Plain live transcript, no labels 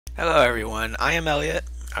Hello, everyone. I am Elliot.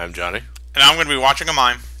 I'm Johnny. And I'm going to be watching a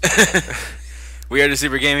mime. We are the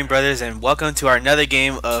Super Gaming Brothers, and welcome to our another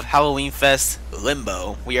game of Halloween Fest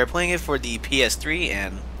Limbo. We are playing it for the PS3,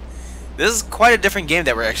 and this is quite a different game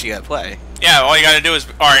that we're actually going to play. Yeah, all you got to do is...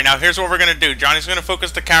 Alright, now here's what we're going to do. Johnny's going to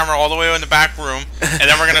focus the camera all the way in the back room, and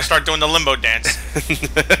then we're going to start doing the limbo dance.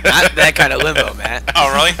 Not that kind of limbo, Matt.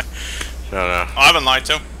 Oh, really? No. Oh, I've been lied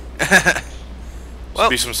to. Well,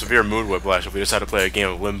 be some severe mood whiplash if we decide to play a game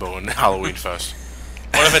of Limbo in Halloween Fest.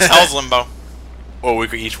 What if it's Hell's Limbo? Or we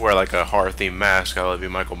could each wear like a horror-themed mask. I'll be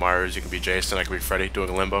Michael Myers, you can be Jason, I can be Freddy doing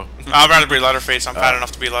a Limbo. I'd rather be Leatherface. I'm fat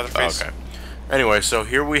enough to be Leatherface. Okay. Anyway, so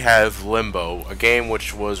here we have Limbo, a game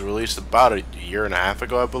which was released about a year and a half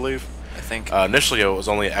ago, I believe. I think. Initially, it was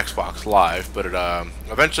only Xbox Live, but it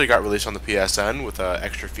eventually got released on the PSN with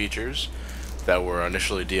extra features that were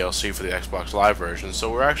initially DLC for the Xbox Live version. So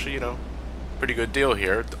we're actually, pretty good deal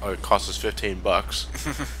here. It cost us $15.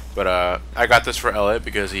 But I got this for Elliot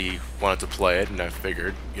because he wanted to play it, and I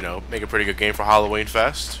figured, make a pretty good game for Halloween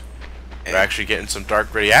Fest. We're actually getting some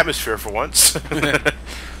dark, gritty atmosphere for once.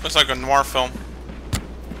 Looks like a noir film.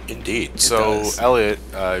 Indeed. It So, does. Elliot,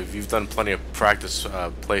 you've done plenty of practice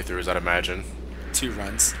playthroughs, I'd imagine. 2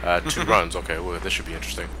 runs. 2 runs. Okay, well, this should be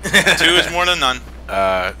interesting. 2 is more than none.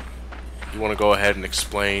 You want to go ahead and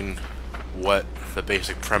explain what the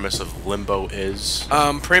basic premise of Limbo is?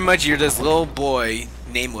 Pretty much you're this little boy,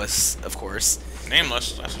 nameless, of course.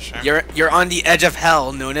 Nameless, that's a shame. You're on the edge of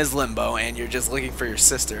hell, known as Limbo, and you're just looking for your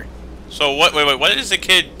sister. So, what is the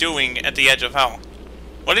kid doing at the edge of hell?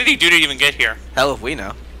 What did he do to even get here? Hell if we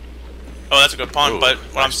know. Oh, that's a good pun, Ooh, but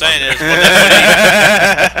what I'm nice saying pun. is... What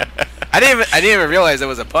I didn't even realize it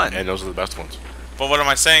was a pun. And those are the best ones. But what am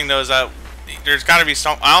I saying, though, is that there's got to be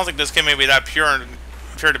some... I don't think this kid may be that pure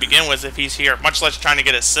to begin with if he's here, much less trying to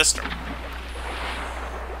get his sister. I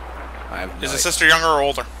have no Is his idea. sister younger or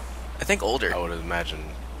older? I think older. I would imagine.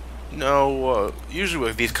 No, usually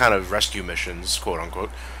with these kind of rescue missions,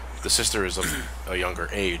 quote-unquote, the sister is of a younger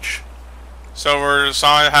age. So we're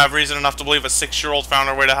starting to have reason enough to believe a 6-year-old found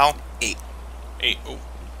her way to hell? 8. 8. Ooh.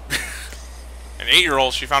 An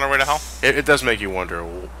 8-year-old, she found her way to hell? It does make you wonder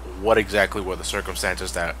what exactly were the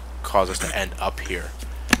circumstances that caused us to end up here.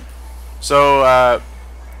 So,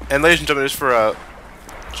 and ladies and gentlemen,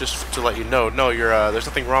 just to let you know, no, there's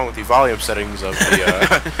nothing wrong with the volume settings of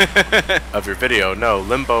the of your video. No,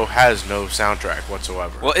 Limbo has no soundtrack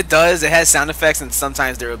whatsoever. Well, it does. It has sound effects, and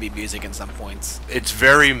sometimes there will be music in some points. It's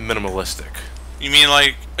very minimalistic. You mean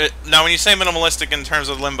like... now, when you say minimalistic in terms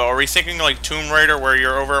of Limbo, are we thinking like Tomb Raider where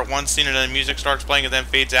you're over at one scene and then music starts playing and then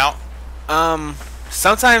fades out?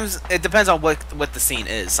 Sometimes it depends on what the scene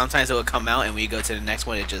is. Sometimes it will come out, and when you go to the next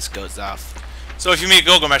one, it just goes off. So if you meet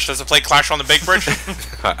Gilgamesh, does it play Clash on the Big Bridge?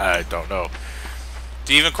 I don't know.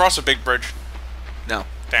 Do you even cross a big bridge? No.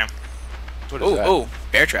 Damn. What is that? Oh,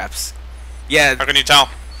 bear traps. Yeah. How can you tell?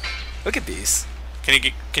 Look at these. Can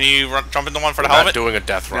you jump into one for the We're hell of not it? doing a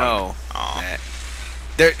death run. No. Aw.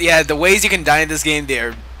 Yeah, the ways you can die in this game,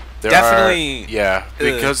 they're There definitely... yeah,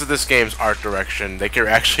 because of this game's art direction, they can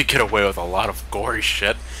actually get away with a lot of gory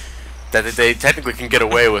shit that they technically can get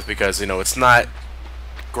away with because, it's not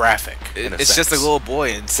graphic. It's just a little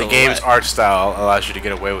boy in The silhouette. game's art style allows you to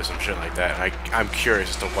get away with some shit like that, and I'm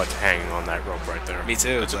curious as to what's hanging on that rope right there. Me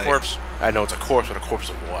too. It's a like- corpse. I know it's a corpse, but a corpse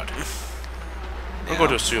of what? I'm going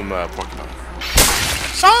to assume Pokemon.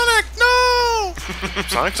 Sonic, no!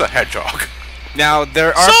 Sonic's a hedgehog. Now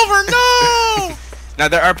there are Silver, no! now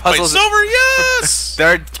there are Wait, puzzles. Silver, yes! There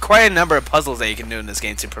are quite a number of puzzles that you can do in this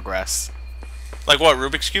game to progress. Like what,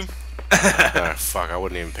 Rubik's Cube? Fuck, I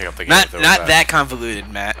wouldn't even pick up the game. Not if there was that convoluted,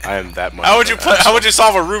 Matt. I am that much. How would of you an play? How asshole. would you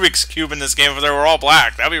solve a Rubik's Cube in this game if they were all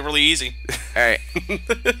black? That'd be really easy. All right. All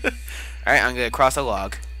right, I'm gonna cross a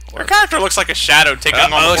log. Your character looks like a shadow taking on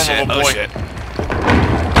the form of a boy.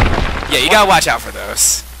 Yeah, you gotta watch out for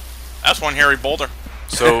those. That's one hairy boulder.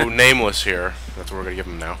 So, Nameless here. That's what we're going to give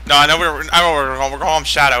him now. No, I know I know what we're going. We're calling him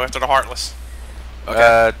Shadow after the Heartless.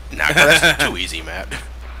 Nah, that's too easy, Matt.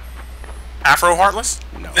 Afro Heartless?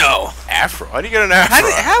 No. Afro? How do you get an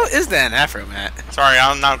afro? How is that an afro, Matt? Sorry,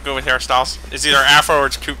 I'm not good with hairstyles. It's either Afro or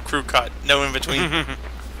it's crew cut. No in between.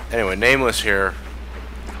 Anyway, Nameless here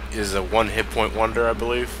is a one-hit point wonder, I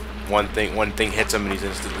believe. One thing hits him and he's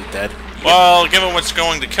instantly dead. Well, given what's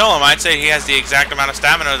going to kill him, I'd say he has the exact amount of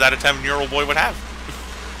stamina that a 10-year-old boy would have.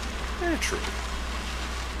 Very true.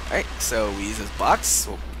 Alright, so we use this box,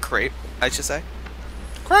 well, crate, I should say.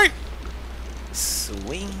 Great.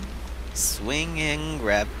 Swing, swing and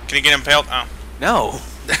grab. Can you get impaled? Oh. No.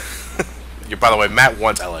 By the way, Matt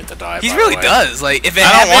wants Elliot to die. He by really the way. does. Like, if it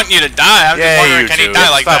I don't want you to die. I'm just wondering, can he die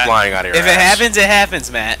like Stop that? lying out of your If ass. it happens, it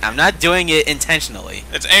happens, Matt. I'm not doing it intentionally.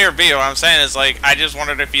 It's A or B. What I'm saying is, like, I just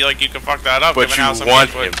wondered if you could fuck that up. But given you how some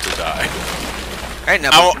want games him to die. All right, now.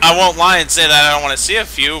 I won't lie and say that I don't want to see a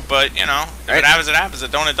few, but you know, if Right. it happens, it happens.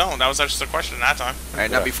 It don't. That was just a question that time. All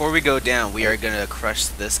right, now before we go down, we are gonna crush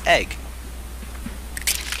this egg.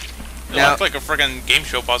 It Now- looked like a friggin' game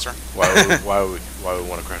show buzzer. Why would we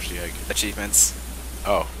want to crush the egg? Achievements.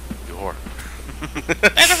 Oh, you whore. And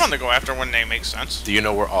they're fun to go after when they make sense. Do you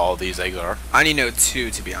know where all these eggs are? I only know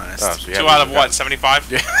 2, to be honest. Oh, so you 2 haven't out of even what? gotten- 75.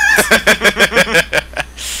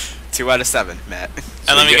 2 out of 7, Matt.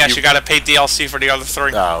 And let me you get- guess, you gotta pay DLC for the other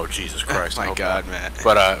 3. Oh, Jesus Christ. I My hope God, not. Matt.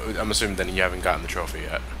 But I'm assuming then you haven't gotten the trophy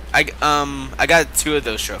yet. I got 2 of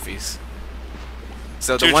those trophies.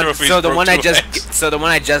 So the 2 one, trophies so the broke one I 2 just, eggs. so the one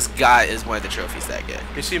I just got is one of the trophies that I get.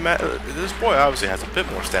 You see, Matt, this boy obviously has a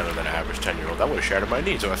bit more stamina than an average 10-year-old. That would have shattered my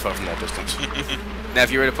knees if I fell from that distance. Now,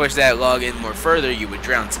 if you were to push that log in more further, you would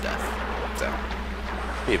drown to death. So.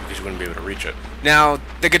 Yeah, because you wouldn't be able to reach it. Now,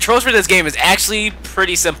 the controls for this game is actually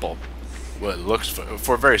pretty simple. Well, it looks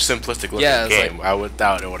for a very simplistic looking Yeah, it's game. I would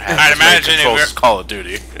doubt it would have I'd as many imagine if controls you're- as Call of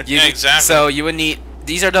Duty. Yeah, exactly. So you would need,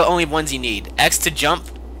 these are the only ones you need. X to jump,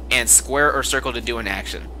 and square or circle to do an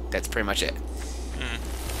action. That's pretty much it.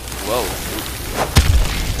 Whoa.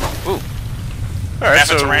 Ooh. All right,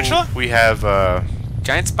 Half a so tarantula? we have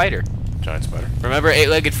Giant spider. giant spider. Remember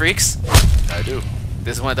 8-legged freaks? I do.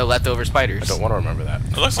 This is one of the leftover spiders. I don't want to remember that.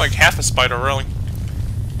 It looks like half a spider, really.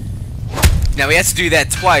 Now we have to do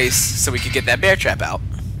that twice so we could get that bear trap out.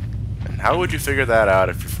 And how would you figure that out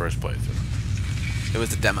if your first playthrough? It was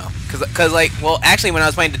the demo. Cause like, well, actually when I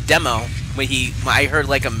was playing the demo, I heard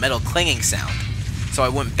like a metal clanging sound. So I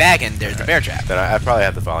went back and there's the bear trap. Then I probably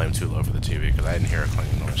had the volume too low for the TV because I didn't hear a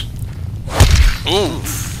clanging noise.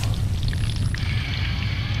 Oof.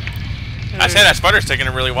 I'd say that spider's taking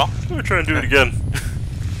it really well. We're trying to do it again.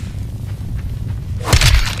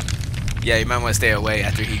 Yeah, you might want to stay away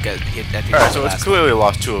after he got hit. Alright, so it's clearly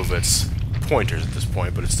lost 2 of its pointers at this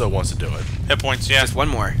point, but it still wants to do it. Hit points, yeah. Just one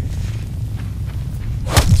more.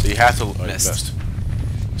 So you have to... Oh, you Missed. missed.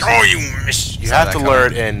 Oh, you missed. You Saw have that to coming. lure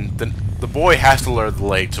it in... The boy has to lure the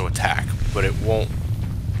leg to attack, but it won't...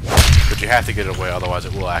 But you have to get it away, otherwise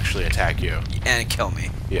it will actually attack you. And kill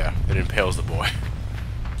me. Yeah, it impales the boy.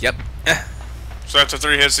 Yep. So after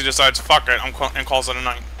 3 hits, he decides, fuck it, and calls it a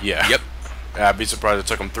night. Yeah. Yep. I'd be surprised it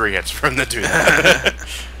took him 3 hits for him to do that.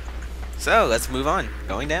 So let's move on.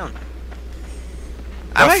 Going down.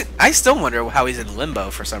 I still wonder how he's in limbo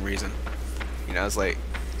for some reason. You know, it's like,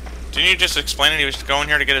 Didn't you just explain it? He was going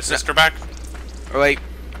here to get his sister back? or like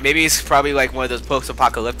maybe it's probably like one of those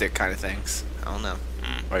post-apocalyptic kind of things. I don't know.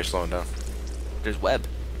 Why are you slowing down? There's web.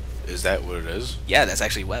 Is that what it is? Yeah, that's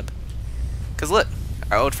actually web. Cause look,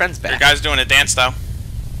 our old friend's Your back. guy's doing a dance, though.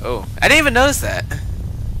 Oh, I didn't even notice that.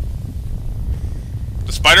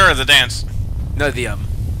 The spider or the dance? No, the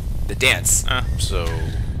dance. So...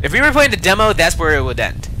 If we were playing the demo, that's where it would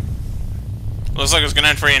end. Looks like it's gonna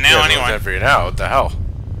end for you now, yeah, anyway. for you now. What the hell?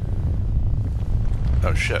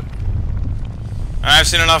 Oh, shit. I've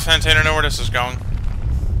seen enough hentai to know where this is going.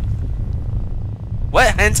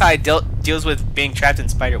 What hentai deals with being trapped in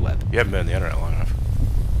spider web? You haven't been on the internet long enough.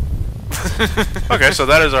 Okay, so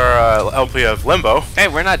that is our LP of Limbo. Hey,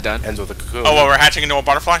 we're not done. Ends with a cocoon. Oh, well, we're hatching into a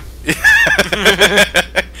butterfly?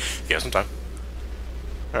 Yeah, sometime.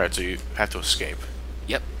 Alright, so you have to escape.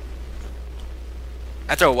 Yep.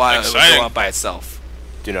 After a while, it would Exciting. go up by itself.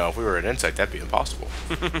 You know, if we were an insect, that'd be impossible.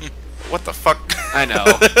 What the fuck? I know.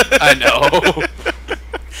 I know.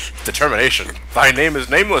 Determination. Thy name is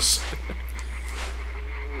nameless.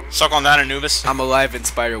 Suck on that, Anubis. I'm alive in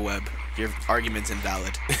spider web. Your argument's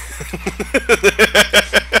invalid.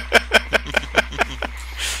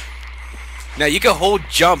 Now you can hold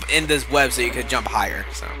jump in this web so you can jump higher.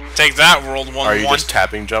 So Take that, World 1-1. Are you just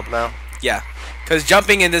tapping jump now? yeah, because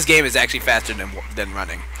jumping in this game is actually faster than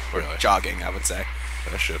running or Really? jogging. I would say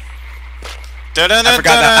That shit. I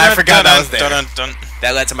forgot that was there.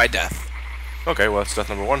 that led to my death. Okay, well, that's death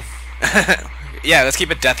number 1. Yeah, let's keep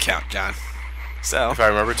a death count, John. So If I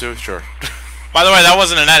remember to, sure. By the way, that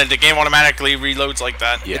wasn't an edit. The game automatically reloads like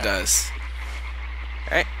that. Yeah. it does.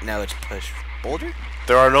 All right, now let's push boulder.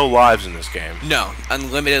 There are no lives in this game. No,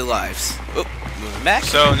 unlimited lives. Oop, moving back.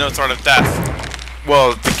 So, no threat of death.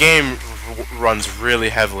 Well, the game runs really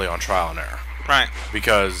heavily on trial and error. Right.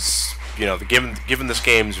 Because, you know, given this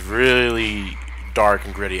game's really dark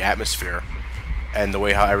and gritty atmosphere, and the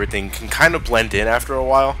way how everything can kind of blend in after a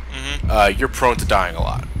while, you're prone to dying a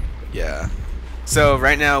lot. Yeah. So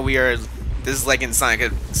right now we are. This is like in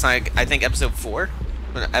Sonic. I think episode 4.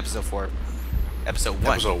 No, episode 4. Episode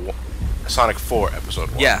 1. Episode 1. Sonic 4, Episode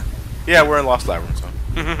 1. Yeah. Yeah, we're in Lost Labyrinth, so.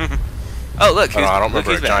 Oh, look. I don't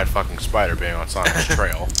remember a back. giant fucking spider being on Sonic's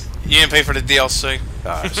trail. You didn't pay for the DLC.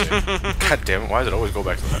 I see. God damn it, why does it always go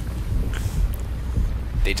back to that?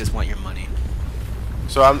 They just want your money.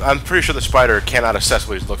 So I'm pretty sure the spider cannot assess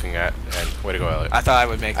what he's looking at, and way to go, Elliot. I thought I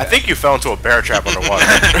would make that. I think you fell into a bear trap underwater.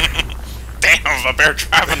 Damn, a bear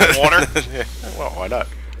trap in the water. Yeah, well, why not?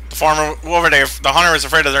 The farmer over there, the hunter is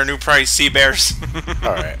afraid of their new prey, sea bears.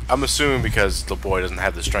 Alright, I'm assuming because the boy doesn't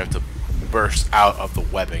have the strength to burst out of the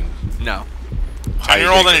webbing. No.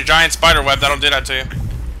 10-year-old in a giant spider web, that'll do that to you.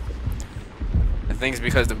 I think it's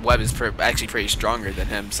because the web is actually pretty stronger than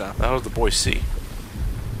him, so. That was the boy see.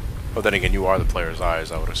 But then again, you are the player's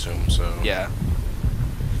eyes, I would assume, so... Yeah.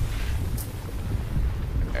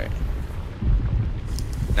 Alright.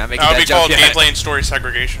 Now making That would that be jump called yet. gameplay and story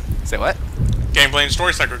segregation. Say what? Gameplay and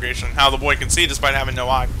story segregation. How the boy can see despite having no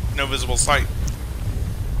eye, no visible sight.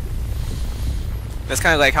 That's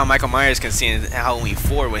kind of like how Michael Myers can see in Halloween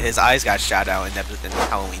 4 when his eyes got shot out in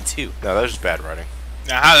Halloween 2. No, that's just bad writing.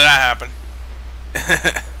 Now, how did that happen?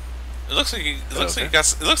 It looks like you, it looks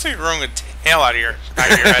like you're growing a tail out of your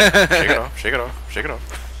head. Shake it off, shake it off, shake it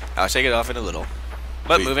off. I'll shake it off in a little.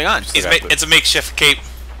 But Wait, moving on. It's a makeshift cape.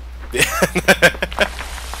 What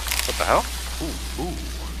the hell? Ooh.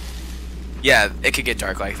 Yeah, it could get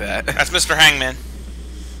dark like that. That's Mr. Hangman.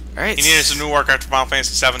 Alright. He needed some new work after Final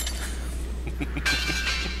Fantasy VII.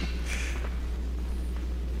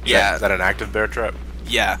 Yeah. Is that an active bear trap?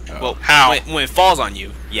 Yeah. Oh. Well, How? When it falls on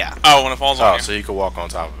you, yeah. Oh, when it falls on Oh, you. so you can walk on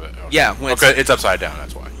top of it. Okay. Yeah, when Okay, it's upside down,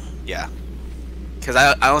 that's why. Yeah. Because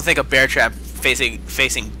I don't think a bear trap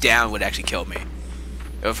facing down would actually kill me.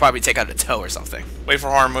 It would probably take out a toe or something. Wait for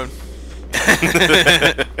horror moon.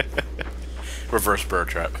 Reverse bear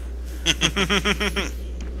trap.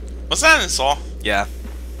 What's that in Saw? Yeah.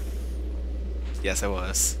 Yes, it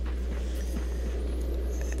was.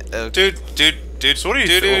 Dude. So what do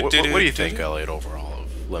you think, Elliot, overall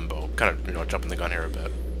of Limbo? Kind of, jumping the gun here a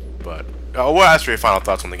bit, but we'll ask for your final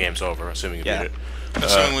thoughts when the game's over, assuming you beat it.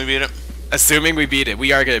 Assuming we beat it. Assuming we beat it.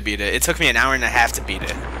 We are going to beat it. It took me an hour and a half to beat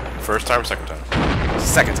it. First time or second time?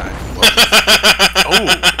 Second time. Oh,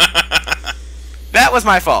 That was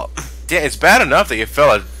my fault. yeah, it's bad enough that you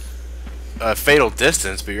fell a fatal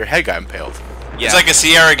distance, but your head got impaled. Yeah. It's like a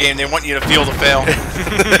Sierra game. They want you to feel the fail.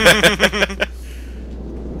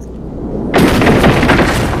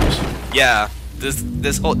 Yeah.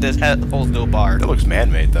 This holds no bar. That looks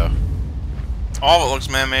man-made, though. All of it looks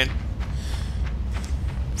man-made.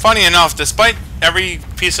 Funny enough, despite every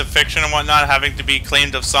piece of fiction and whatnot having to be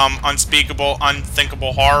claimed of some unspeakable,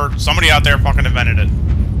 unthinkable horror, somebody out there fucking invented it.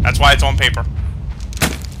 That's why it's on paper.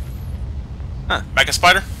 Huh. Mecha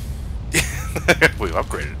Spider? We've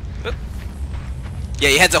upgraded. Yeah,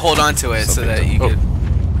 you had to hold on to it so that you could...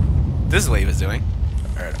 This is what he was doing.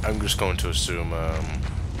 Alright, I'm just going to assume,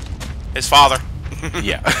 His father.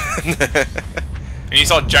 yeah. And he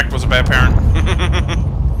thought Jack was a bad parent.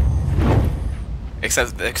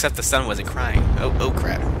 Except the son wasn't crying. Oh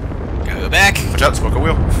crap. Gotta go back. Watch out, smoke a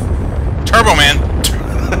wheel. Turbo Man.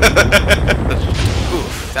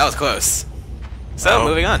 Oof, that was close. So,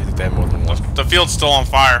 moving on. They have more than one. The field's still on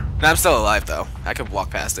fire. No, I'm still alive, though. I could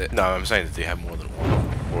walk past it. No, I'm saying that they have more than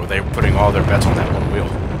one. Or are they putting all their bets on that one wheel?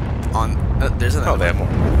 There's another Oh, they have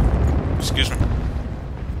more. Excuse me.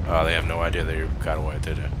 Oh, they have no idea that you got away,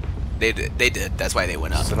 did they? They did. That's why they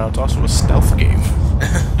went up. So now it's also a stealth game.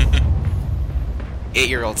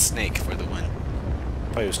 8-year-old Snake for the win.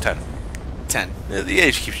 Oh, he was 10. 10. Yeah, the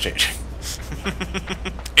age keeps changing.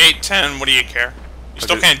 8, 10, what do you care? You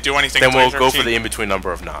still Okay. can't do anything Then until we'll you're go for 13. the in-between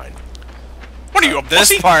number of 9. What are you, a This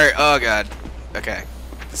pussy? part, oh god. Okay.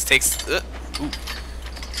 This takes...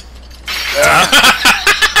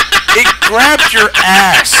 It grabbed your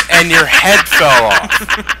ass and your head fell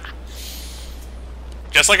off.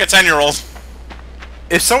 Just like a 10-year-old.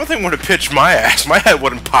 If something were to pitch my ass, my head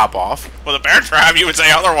wouldn't pop off. With a bear trap, you would say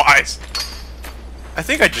otherwise. I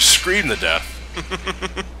think I just screamed to death.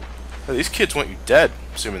 Well, these kids want you dead,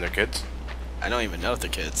 assuming they're kids. I don't even know if they're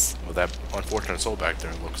kids. Well, that unfortunate soul back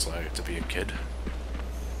there looks like to be a kid.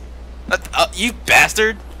 You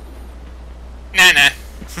bastard! Nah.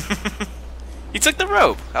 You took the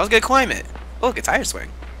rope. I was gonna climb it. Oh, look, a tire swing.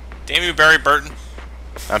 Damn you, Barry Burton.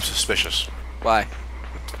 I'm suspicious. Why?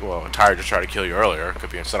 Well, a tire just tried to kill you earlier. Could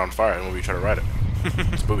be set on fire and we try to ride it.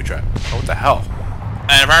 It's a booby trap. Oh, what the hell?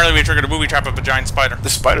 And apparently we triggered a booby trap of a giant spider. The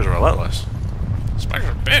spiders are relentless. Spiders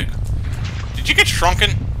are big. Did you get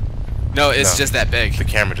shrunken? No, it's No. just that big. The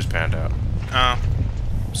camera just panned out. Oh.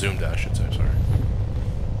 Zoomed out, I should say, sorry.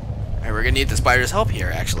 Alright, we're gonna need the spider's help here,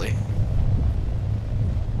 actually.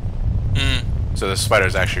 So the spider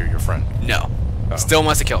is actually your friend. No. Oh. Still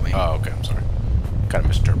wants to kill me. Oh, okay. I'm sorry. Kind of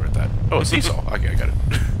misinterpreted that. Oh, a seesaw. Okay, I got it.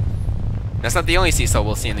 That's not the only seesaw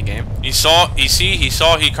we'll see in the game. He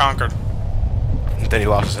conquered. Then he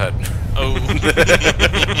lost his head. Oh.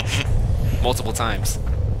 Multiple times.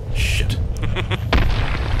 Shit.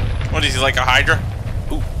 What is he, like a Hydra?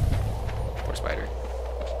 Ooh. Poor spider.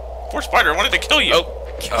 Poor spider wanted to kill you.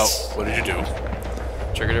 Oh. Yes. Oh, what did you do?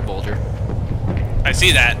 Triggered a boulder. I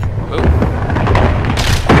see that. Ooh.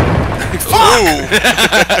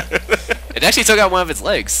 It actually took out one of its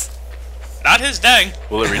legs. Not his dang.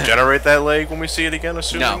 Will it regenerate that leg when we see it again,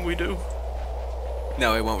 assuming we do?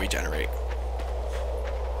 No, it won't regenerate.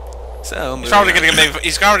 So He's probably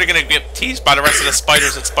gonna get teased by the rest of the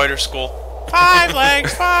spiders at Spider School. 5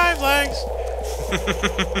 legs, 5 legs.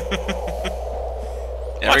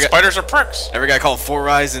 What, spiders are pricks. Ever got called 4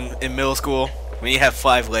 eyes in middle school? When you have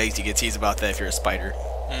 5 legs, you get teased about that if you're a spider.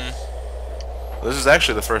 Mm. This is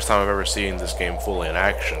actually the first time I've ever seen this game fully in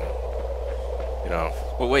action. You know.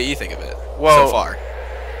 Well, what do you think of it Well, so far?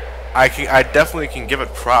 I definitely can give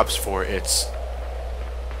it props for its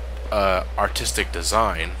artistic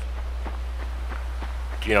design.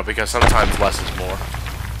 You know, because sometimes less is more.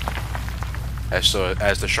 As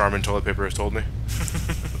the Charmin toilet paper has told me.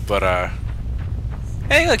 But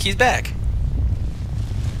hey, look, he's back.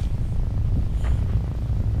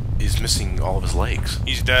 he's missing all of his legs.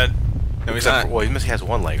 He's dead. No, he's Except not. well, he has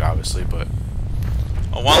one leg, obviously, but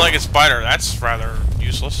A one-legged spider. That's rather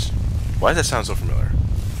useless. why does that sound so familiar?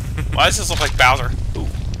 Why does this look like Bowser? Ooh.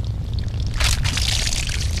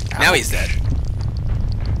 Now he's dead.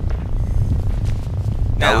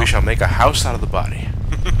 Now we shall make a house out of the body.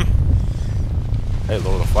 Hey,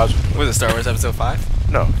 Lord of the Flies. Was it Star Wars Episode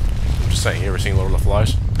 5? No, I'm just saying. You ever seen Lord of the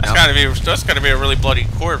Flies? That's No. gotta be a really bloody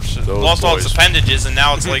corpse. It Those lost all its boys. appendages, and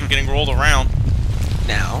now it's like getting rolled around.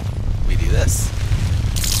 Now we do this.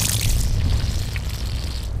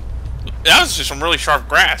 That was just some really sharp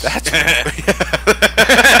grass. That's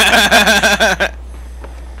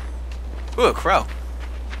Ooh, a crow.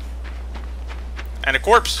 And a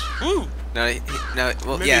corpse. Woo! No, no.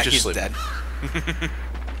 Well, Maybe yeah, he's just he's sleeping. dead.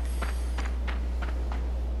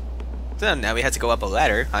 So now we had to go up a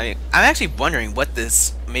ladder. I'm actually wondering what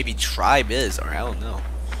this maybe tribe is, or I don't know.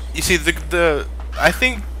 You see, I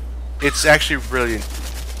think it's actually really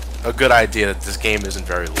a good idea that this game isn't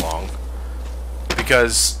very long,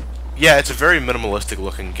 because yeah, it's a very minimalistic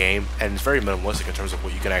looking game, and it's very minimalistic in terms of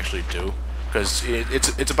what you can actually do. Because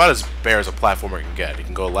it's about as bare as a platformer can get. You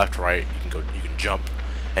can go left, right. You can jump,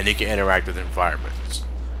 and you can interact with environments.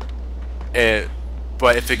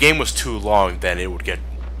 But if the game was too long, then it would get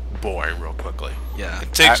boring real quickly. Yeah.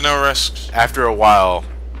 It takes no risks. After a while,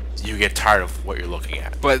 you get tired of what you're looking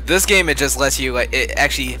at. But this game, it just lets you, like, it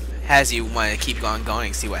actually has you want to keep on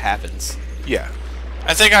going, see what happens. Yeah.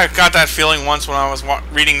 I think I got that feeling once when I was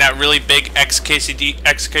reading that really big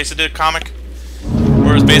X-Quesadilla comic,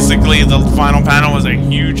 where it was basically the final panel was a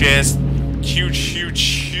huge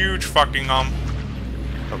fucking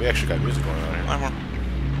Oh, we actually got music going on here.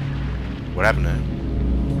 What happened to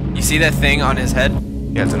him? You see that thing on his head?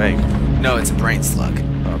 Yeah, it's an egg. No, it's a brain slug.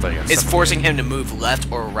 Oh, I thought you got It's something. forcing him to move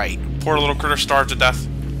left or right. Poor little critter starved to death.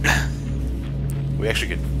 We actually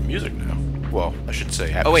get music now. Well, I should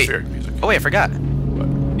say Oh wait. atmospheric music. Oh wait, I forgot. What?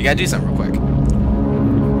 You gotta do something real quick.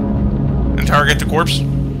 Interrogate the corpse.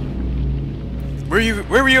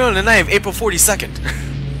 Where were you on the night of April 42nd?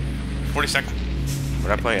 40 seconds. We're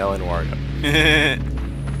not playing L.A. Noire yet.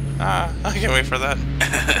 I can't wait for that.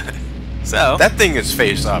 So That thing is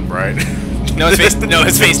face up, right? no, it's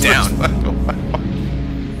face down.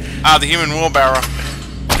 The human wheelbarrow.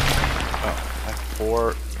 Oh,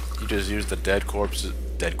 or you just use the dead corpse.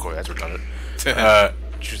 Dead corpse. That's redundant.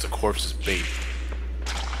 Use the corpse as bait.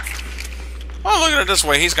 Well, look at it this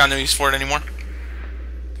way. He's got no use for it anymore.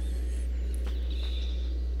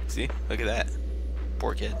 See, look at that.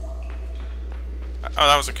 Poor kid. Oh,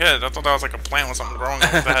 that was a kid. I thought that was like a plant with something growing on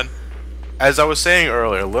his head. As I was saying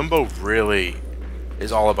earlier, Limbo really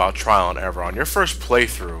is all about trial and error. On your first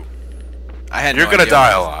playthrough, you're gonna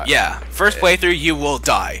die a lot. Yeah, first playthrough you will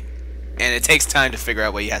die, and it takes time to figure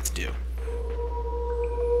out what you have to do.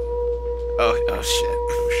 Oh shit!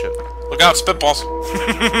 Oh shit! Look out, spitballs.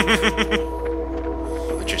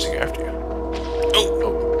 They're chasing after you.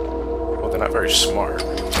 Oh. Well, they're not very smart.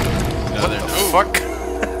 No, What the fuck?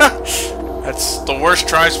 That's The worst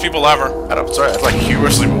tribes people ever. sorry. That's like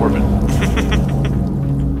humorously morbid.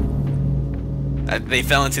 They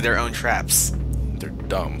fell into their own traps. They're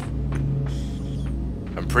dumb.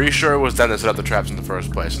 I'm pretty sure it was them that set up the traps in the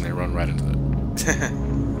first place, and they run right into it.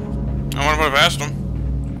 I want to put it past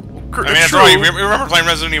them. I mean, that's right. You remember playing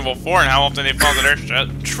Resident Evil 4 and how often they fall to their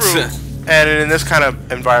shit. True. And in this kind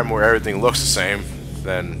of environment where everything looks the same,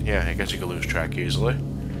 then yeah, I guess you could lose track easily.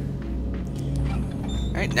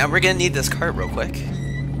 Alright, now we're gonna need this cart real quick.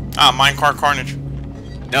 Ah, minecart carnage.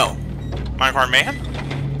 No. Minecart mayhem?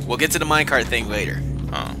 We'll get to the minecart thing later.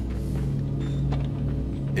 Oh.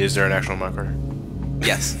 Is there an actual minecart?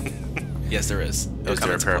 Yes. Yes, there is. Is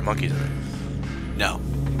there a pair of monkeys in it? No.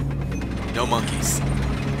 No monkeys.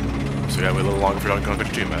 So we gotta wait a little longer for Donkey Kong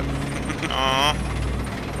Country 2 map.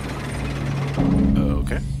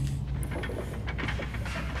 Okay.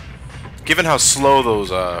 Given how slow those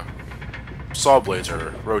saw blades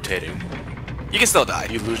are rotating, You can still die.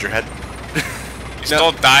 you lose your head. You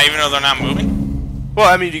still die even though they're not moving? Well,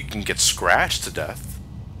 I mean, you can get scratched to death,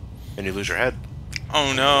 and you lose your head.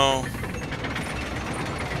 Oh no.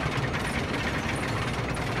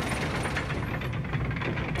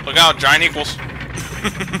 Look out, giant equals.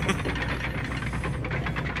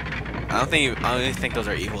 I don't even think those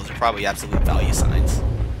are equals. They're probably absolute value signs.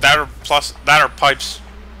 That or pipes.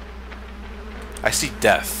 I see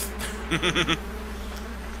death.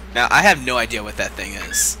 Now I have no idea what that thing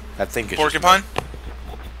is. I think it's Porcupine?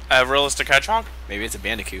 A realistic hedgehog? Maybe it's a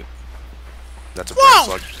bandicoot. That's a Whoa!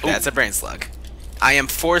 brain slug. That's a brain slug. I am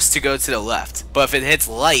forced to go to the left, but if it hits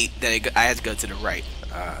light, then I have to go to the right.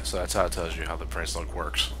 So that's how it tells you how the brain slug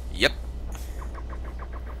works. Yep.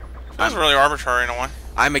 That's really arbitrary in a way.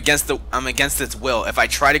 I'm against its will. If I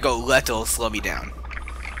try to go left, it'll slow me down.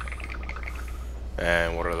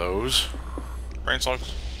 And what are those? Brain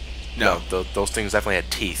slugs. No. Those things definitely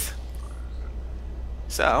had teeth.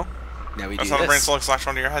 So now we That's do not a brain this. slug slash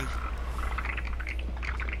onto your head.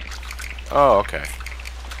 Oh, okay.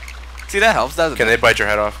 See, that helps, doesn't Can it? they bite your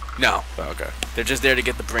head off? No. Oh, okay. They're just there to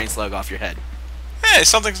get the brain slug off your head. Hey,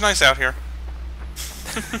 something's nice out here.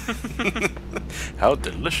 How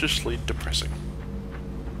deliciously depressing.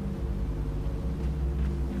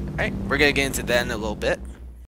 Alright, we're gonna get into that in a little bit.